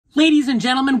Ladies and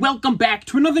gentlemen, welcome back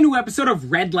to another new episode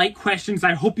of Red Light Questions.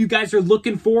 I hope you guys are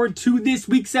looking forward to this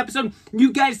week's episode.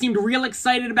 You guys seemed real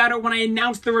excited about it when I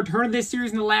announced the return of this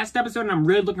series in the last episode, and I'm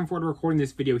really looking forward to recording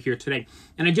this video here today.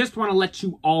 And I just want to let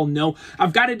you all know,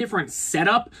 I've got a different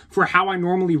setup for how I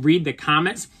normally read the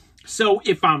comments. So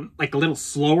if I'm like a little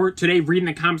slower today reading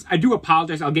the comments, I do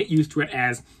apologize. I'll get used to it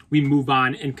as we move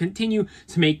on and continue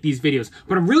to make these videos.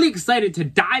 But I'm really excited to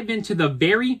dive into the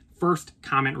very first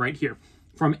comment right here.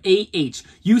 From AH,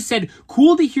 you said,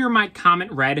 cool to hear my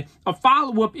comment read. A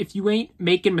follow-up, if you ain't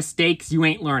making mistakes, you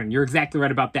ain't learning. You're exactly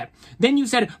right about that. Then you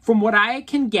said, from what I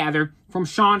can gather from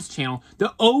Sean's channel,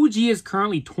 the OG is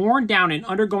currently torn down and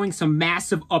undergoing some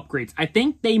massive upgrades. I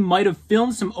think they might have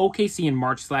filmed some OKC in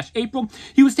March/April.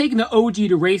 He was taking the OG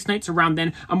to race nights around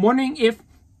then. I'm wondering if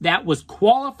that was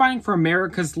qualifying for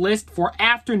America's List for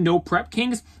after No Prep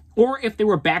Kings, or if they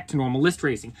were back to normal list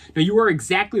racing. Now, you are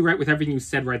exactly right with everything you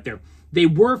said right there. They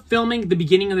were filming the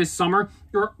beginning of this summer,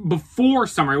 or before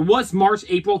summer. It was March,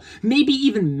 April, maybe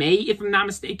even May, if I'm not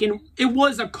mistaken. It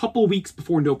was a couple weeks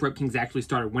before No Prep Kings actually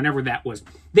started, whenever that was.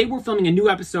 They were filming a new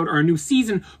episode or a new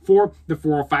season for the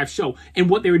 405 show. And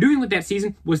what they were doing with that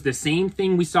season was the same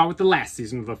thing we saw with the last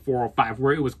season of the 405,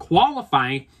 where it was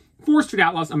qualifying for Street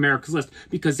Outlaws America's List,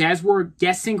 because as we're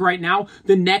guessing right now,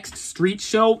 the next street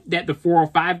show that the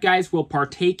 405 guys will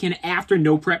partake in after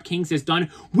No Prep Kings is done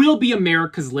will be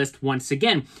America's List once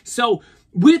again. So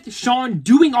with Sean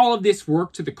doing all of this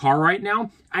work to the car right now,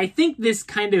 I think this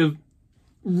kind of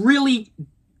really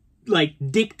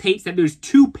dictates that there's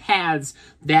two paths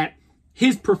that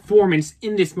his performance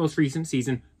in this most recent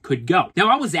season could go. Now,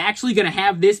 I was actually going to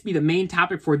have this be the main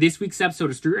topic for this week's episode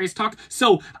of Street Race Talk,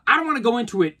 so I don't want to go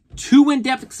into it too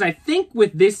in-depth, because I think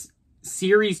with this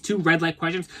series 2 Red Light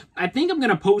Questions, I think I'm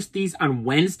going to post these on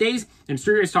Wednesdays, and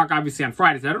Street Race Talk obviously on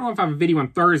Fridays. I don't know if I have a video on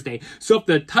Thursday, so if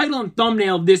the title and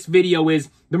thumbnail of this video is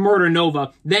The Murder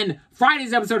Nova, then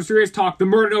Friday's episode of Street Race Talk, The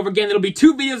Murder Nova again. It'll be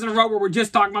 2 videos in a row where we're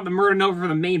just talking about the Murder Nova for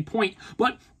the main point,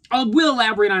 but I will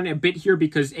elaborate on it a bit here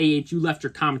because, AH, you left your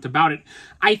comment about it.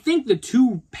 I think the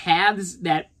two paths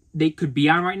that they could be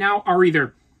on right now are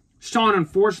either Sean,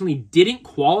 unfortunately, didn't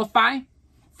qualify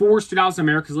for Street Outlaws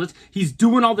America's List. He's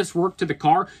doing all this work to the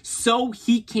car so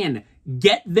he can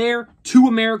get there to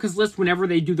America's List whenever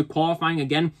they do the qualifying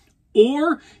again.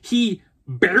 Or he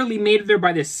barely made it there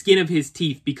by the skin of his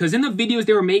teeth, because in the videos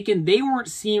they were making, they weren't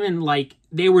seeming like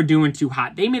they were doing too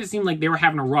hot. They made it seem like they were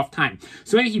having a rough time.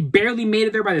 So maybe he barely made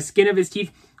it there by the skin of his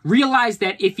teeth, realized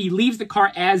that if he leaves the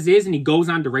car as is and he goes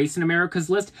on to race in America's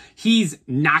List, he's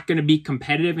not going to be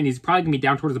competitive and he's probably going to be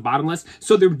down towards the bottom list.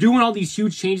 So they're doing all these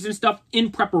huge changes and stuff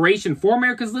in preparation for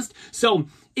America's List. So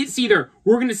it's either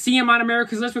we're going to see him on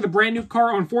America's List with a brand new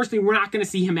car, or unfortunately we're not going to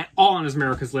see him at all on his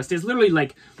America's List. It's literally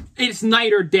like, it's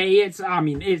night or day.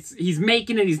 He's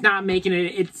making it, he's not making it.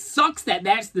 It sucks that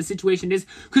that's the situation is,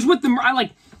 because with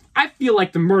I feel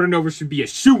like the Murder Nova should be a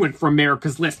shoo-in for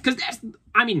America's List, because that's,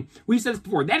 we've said this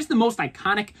before, that's the most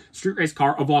iconic street race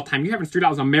car of all time. You're having Street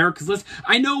Outlaws America's List.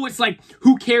 I know it's like,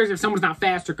 who cares if someone's not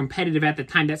fast or competitive at the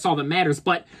time? That's all that matters.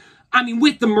 But,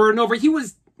 with the Murder Nova, he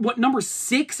was, number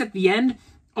 6 at the end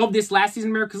of this last season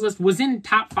America's List, was in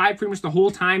top 5 pretty much the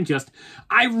whole time.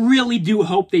 I really do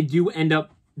hope they do end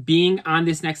up being on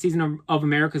this next season of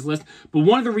America's List. But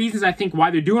one of the reasons I think why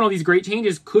they're doing all these great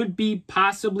changes could be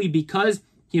possibly because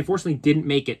he unfortunately didn't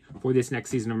make it for this next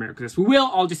season of America's List. We will.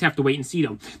 I'll just have to wait and see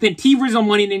them. Then T Rizzo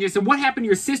Money Ninja said, what happened to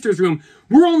your sister's room?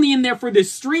 We're only in there for the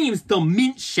streams, the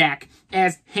Mint Shack,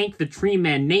 as Hank the Tree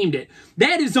Man named it.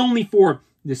 That is only for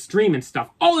the stream and stuff.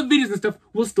 All the videos and stuff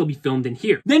will still be filmed in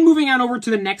here. Then moving on over to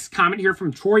the next comment here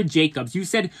from Troy Jacobs. You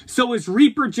said, so is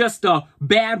Reaper just a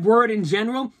bad word in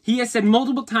general? He has said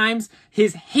multiple times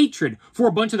his hatred for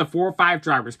a bunch of the 405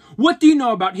 drivers. What do you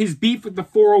know about his beef with the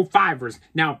 405ers?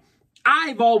 Now,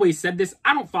 I've always said this.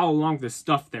 I don't follow along with the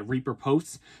stuff that Reaper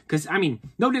posts, because,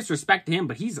 no disrespect to him,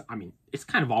 but he's, it's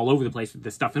kind of all over the place with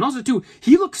this stuff. And also, too,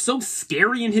 he looks so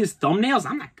scary in his thumbnails.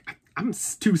 I'm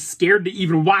too scared to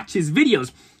even watch his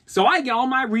videos. So I get all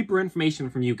my Reaper information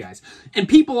from you guys. And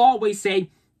people always say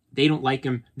they don't like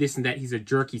him, this and that, he's a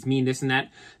jerk, he's mean, this and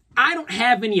that. I don't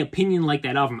have any opinion like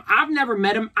that of him. I've never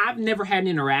met him. I've never had an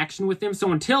interaction with him.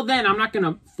 So until then, I'm not going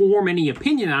to form any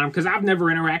opinion on him, because I've never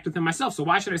interacted with him myself. So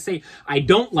why should I say I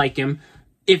don't like him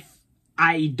if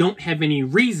I don't have any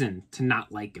reason to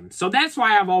not like him? So that's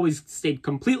why I've always stayed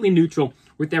completely neutral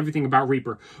with everything about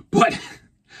Reaper. But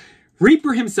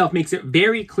Reaper himself makes it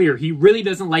very clear he really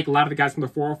doesn't like a lot of the guys from the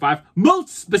 405, most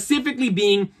specifically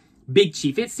being Big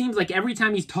Chief. It seems like every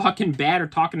time he's talking bad or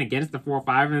talking against the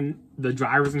 405 and the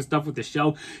drivers and stuff with the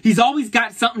show, he's always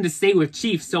got something to say with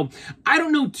Chief. So I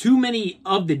don't know too many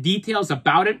of the details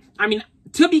about it. I mean,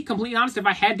 to be completely honest, if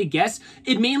I had to guess,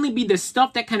 it'd mainly be the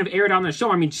stuff that kind of aired on the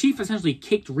show. I mean, Chief essentially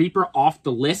kicked Reaper off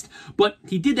the list, but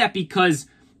he did that because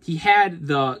he had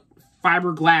the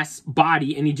fiberglass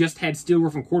body and he just had steel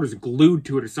roof and quarters glued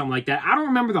to it or something like that. I don't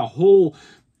remember the whole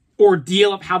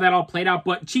ordeal of how that all played out,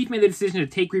 but Chief made the decision to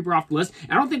take Reaper off the list.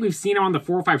 I don't think we've seen him on the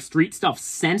 405 street stuff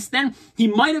since then. He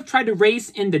might have tried to race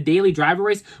in the daily driver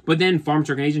race, but then Farm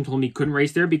Truck Agent told him he couldn't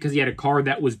race there because he had a car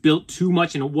that was built too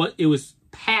much and it was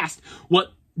past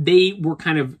what they were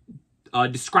kind of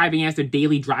describing as the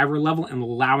daily driver level and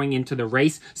allowing into the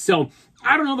race. So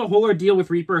I don't know the whole ordeal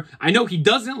with Reaper. I know he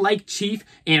doesn't like Chief,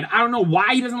 and I don't know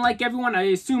why he doesn't like everyone. I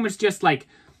assume it's just like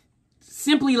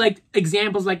simply like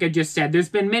examples like I just said. There's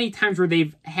been many times where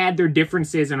they've had their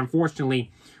differences, and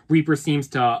unfortunately, Reaper seems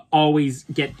to always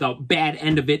get the bad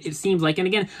end of it, it seems like. And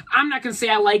again, I'm not going to say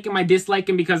I like him, I dislike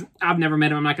him, because I've never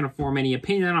met him. I'm not going to form any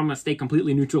opinion. I'm going to stay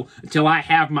completely neutral until I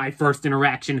have my first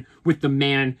interaction with the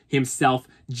man himself,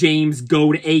 James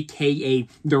Goad, a.k.a.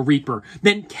 The Reaper.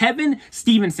 Then Kevin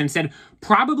Stevenson said,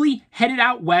 probably headed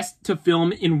out west to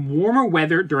film in warmer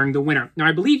weather during the winter. Now,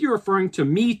 I believe you're referring to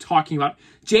me talking about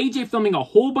JJ filming a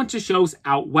whole bunch of shows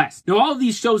out west. Now, all of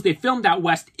these shows they filmed out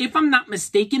west, if I'm not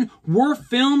mistaken, were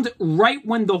filmed right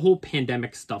when the whole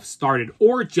pandemic stuff started,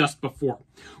 or just before.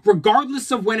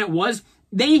 Regardless of when it was,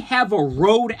 they have a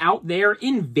road out there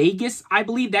in Vegas. I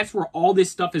believe that's where all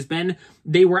this stuff has been.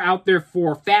 They were out there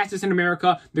for Fastest in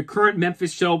America, the current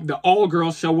Memphis show, the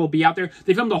all-girls show will be out there.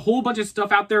 They filmed a whole bunch of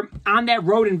stuff out there on that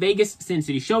road in Vegas. Sin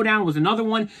City Showdown was another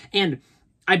one. And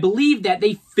I believe that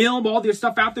they film all their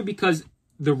stuff out there because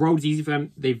the road's easy for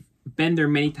them. They've been there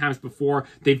many times before.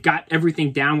 They've got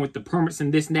everything down with the permits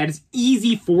and this and that. It's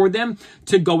easy for them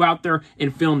to go out there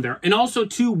and film there. And also,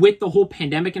 too, with the whole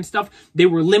pandemic and stuff, they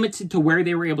were limited to where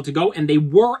they were able to go, and they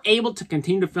were able to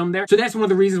continue to film there. So that's one of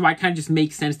the reasons why it kind of just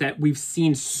makes sense that we've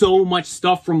seen so much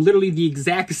stuff from literally the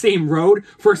exact same road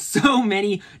for so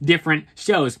many different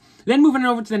shows. Then moving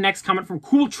over to the next comment from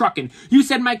Cool Truckin'. You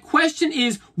said, my question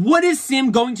is, what is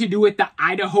Sim going to do with the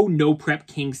Idaho No Prep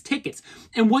Kings tickets?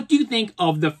 And what do you think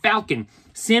of the Falcon?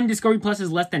 Sim Discovery Plus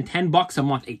is less than $10 a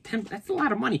month. That's a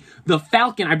lot of money. The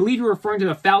Falcon, I believe you're referring to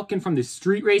the Falcon from the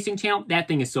Street Racing channel. That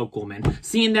thing is so cool, man.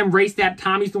 Seeing them race that,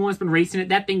 Tommy's the one that's been racing it.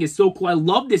 That thing is so cool. I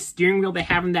love this steering wheel they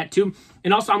have in that too.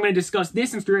 And also, I'm going to discuss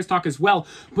this in Street Race Talk as well.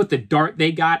 But the dart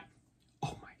they got,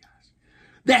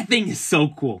 that thing is so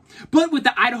cool. But with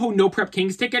the Idaho No Prep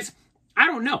Kings tickets, I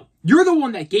don't know. You're the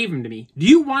one that gave them to me. Do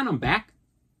you want them back?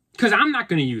 Because I'm not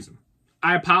going to use them.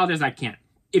 I apologize, I can't.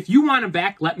 If you want them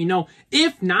back, let me know.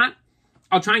 If not,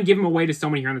 I'll try and give them away to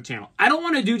somebody here on the channel. I don't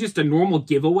want to do just a normal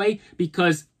giveaway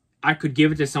because I could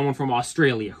give it to someone from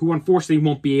Australia who unfortunately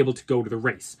won't be able to go to the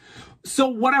race. So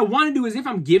what I want to do is, if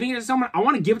I'm giving it to someone, I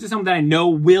want to give it to someone that I know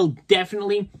will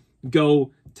definitely go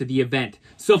to the event.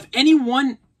 So if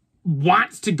anyone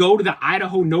wants to go to the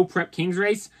Idaho No Prep Kings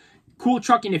race, Cool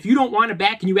Truckin', if you don't want it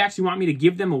back and you actually want me to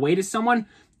give them away to someone,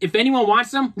 if anyone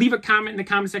wants them, leave a comment in the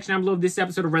comment section down below of this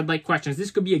episode of Red Light Questions. This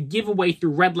could be a giveaway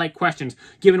through Red Light Questions,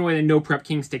 giving away the No Prep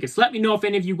Kings tickets. Let me know if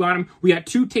any of you got them. We got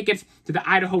 2 tickets to the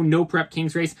Idaho No Prep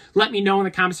Kings race. Let me know in the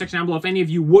comment section down below if any of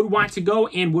you would want to go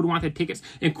and would want the tickets.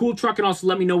 And Cool Truck can also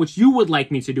let me know what you would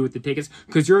like me to do with the tickets,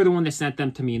 because you're the one that sent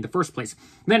them to me in the first place.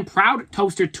 Then Proud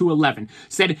Toaster 211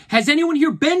 said, has anyone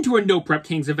here been to a No Prep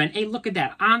Kings event? Hey, look at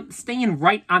that. I'm staying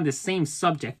right on the same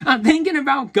subject. I'm thinking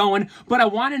about going, but I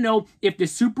want to know if the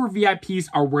super VIPs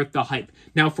are worth the hype.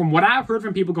 Now, from what I've heard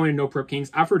from people going to No Prep Kings,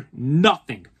 I've heard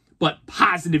nothing but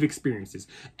positive experiences.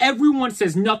 Everyone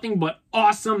says nothing but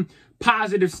awesome,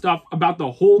 positive stuff about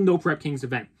the whole No Prep Kings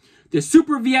event. The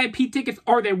super VIP tickets,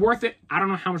 are they worth it? I don't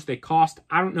know how much they cost.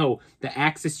 I don't know the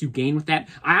access you gain with that.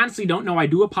 I honestly don't know. I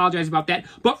do apologize about that.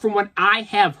 But from what I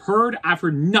have heard, I've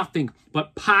heard nothing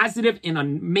but positive and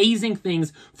amazing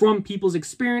things from people's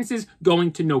experiences going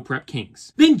to No Prep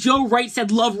Kings. Then Joe Wright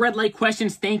said, love Red Light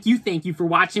Questions. Thank you for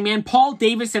watching, man. Paul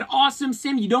Davis said, awesome,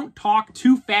 Sim. You don't talk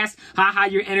too fast. Haha,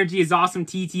 your energy is awesome,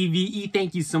 TTVE.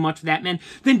 Thank you so much for that, man.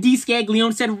 Then D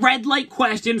Scaglione said, Red Light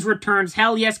Questions returns.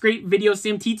 Hell yes, great video,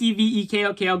 Sim. TTVE,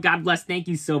 KOKO, God bless. Thank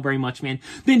you so very much, man.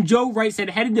 Then Joe Wright said,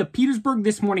 headed to Petersburg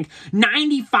this morning.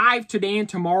 95 today and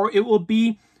tomorrow. It will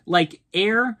be like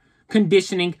air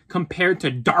conditioning compared to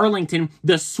Darlington,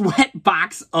 the sweat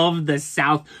box of the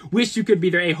South. Wish you could be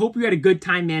there. Hey, hope you had a good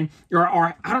time, man. Or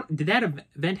I don't, did that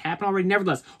event happen already?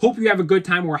 Nevertheless, hope you have a good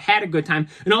time or had a good time.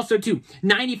 And also, too,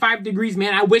 95 degrees,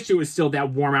 man. I wish it was still that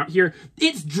warm out here.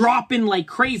 It's dropping like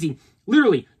crazy.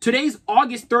 Literally, today's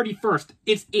August 31st.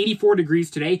 It's 84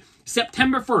 degrees today.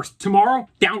 September 1st, tomorrow,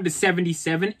 down to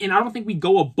 77. And I don't think we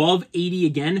go above 80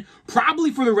 again,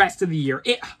 probably for the rest of the year.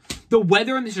 The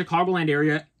weather in the Chicagoland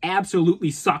area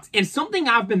absolutely sucks. And something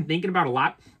I've been thinking about a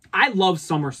lot, I love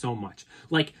summer so much.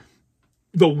 Like,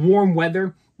 the warm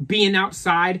weather, being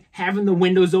outside, having the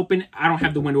windows open. I don't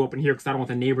have the window open here because I don't want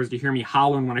the neighbors to hear me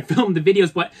hollering when I film the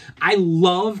videos, but I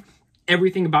love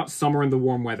everything about summer and the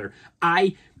warm weather.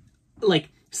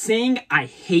 Saying I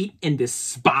hate and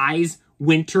despise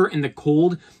winter and the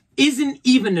cold isn't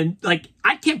even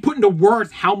I can't put into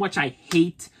words how much I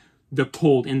hate the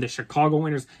cold in the Chicago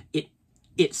winters.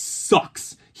 It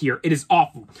sucks here. It is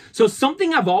awful. So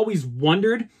something I've always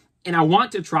wondered and I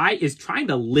want to try is trying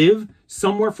to live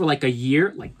somewhere for like a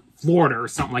year, like Florida or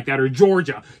something like that, or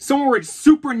Georgia, somewhere where it's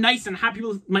super nice and hot.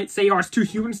 People might say, oh, it's too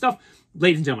humid and stuff.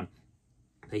 Ladies and gentlemen,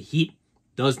 the heat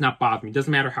does not bother me. Doesn't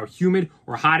matter how humid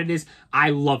or hot it is.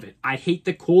 I love it. I hate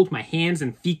the cold. My hands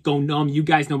and feet go numb. You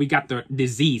guys know we got the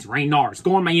disease, Raynaud's.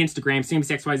 Go on my Instagram,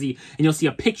 SamXYZ, and you'll see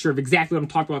a picture of exactly what I'm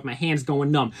talking about with my hands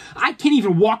going numb. I can't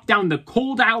even walk down the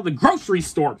cold aisle of the grocery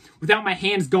store without my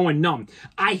hands going numb.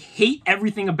 I hate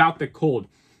everything about the cold.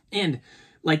 And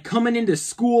like coming into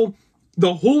school,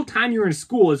 the whole time you're in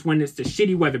school is when it's the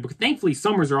shitty weather. Because thankfully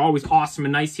summers are always awesome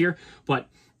and nice here. But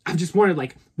I've just wondered,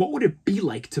 like, what would it be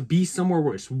like to be somewhere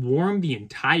where it's warm the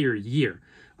entire year?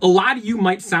 A lot of you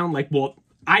might sound like, well,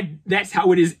 that's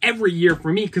how it is every year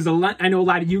for me, because I know a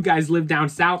lot of you guys live down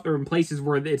south or in places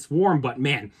where it's warm, but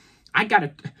man, I'm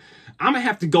gonna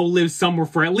have to go live somewhere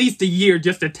for at least a year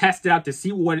just to test it out, to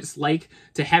see what it's like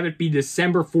to have it be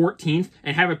December 14th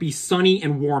and have it be sunny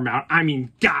and warm out. I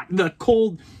mean, God, the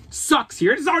cold sucks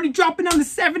here. It's already dropping down to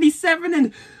 77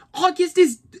 and August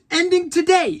is ending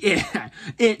today. Yeah,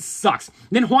 it sucks.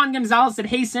 Then Juan Gonzalez said,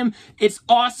 hey, Sim, it's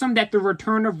awesome that the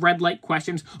return of red light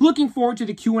questions. Looking forward to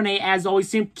the Q&A as always,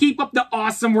 Sim. Keep up the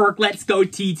awesome work. Let's go,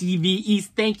 TTV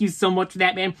East. Thank you so much for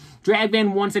that, man.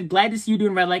 Dragvan1 said, glad to see you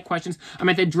doing red light questions. I'm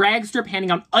at the drag strip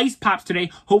handing out ice pops today.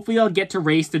 Hopefully I'll get to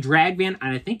race the Dragvan.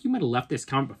 And I think you might have left this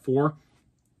comment before.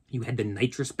 You had the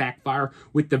nitrous backfire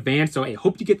with the van, so I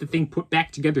hope you get the thing put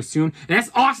back together soon. And that's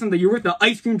awesome that you're with the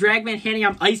ice cream drag van handing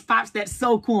out ice pops. That's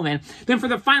so cool, man. Then for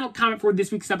the final comment for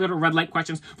this week's episode of Red Light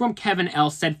Questions from Kevin L.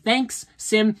 said, thanks,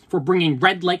 Sim, for bringing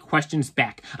red light questions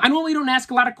back. I normally don't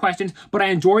ask a lot of questions, but I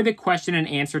enjoy the question and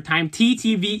answer time.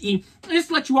 TTVE. Just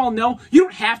to let you all know, you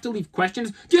don't have to leave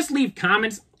questions. Just leave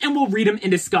comments, and we'll read them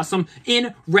and discuss them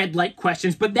in Red Light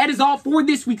Questions. But that is all for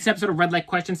this week's episode of Red Light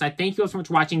Questions. I thank you all so much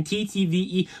for watching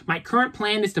TTVE. My current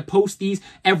plan is to post these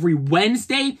every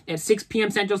Wednesday at 6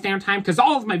 p.m. Central Standard Time, because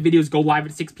all of my videos go live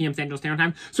at 6 p.m. Central Standard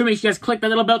Time. So make sure you guys click that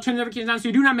little bell, turn the notifications on so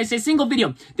you do not miss a single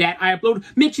video that I upload.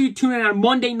 Make sure you tune in on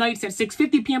Monday nights at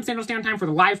 6:50 p.m. Central Standard Time for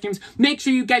the live streams. Make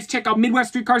sure you guys check out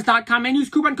MidwestStreetCars.com and use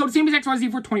coupon code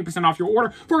SamXYZ for 20% off your order.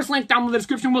 First link down in the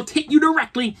description will take you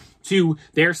directly to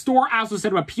their store. I also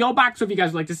set up a P.O. box, so if you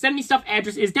guys would like to send me stuff,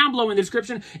 address is down below in the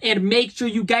description. And make sure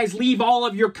you guys leave all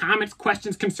of your comments,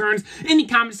 questions, concerns in the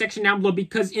comment section down below,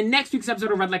 because in next week's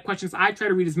episode of Red Light Questions, I try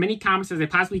to read as many comments as I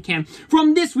possibly can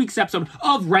from this week's episode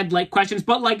of Red Light Questions.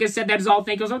 But like I said, that is all.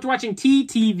 Thank you so much for watching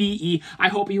TTVE. I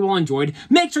hope you all enjoyed.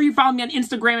 Make sure you follow me on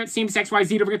Instagram at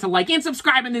SamXYZ. Don't forget to like and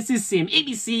subscribe. And this is Sim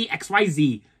ABC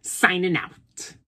XYZ signing out.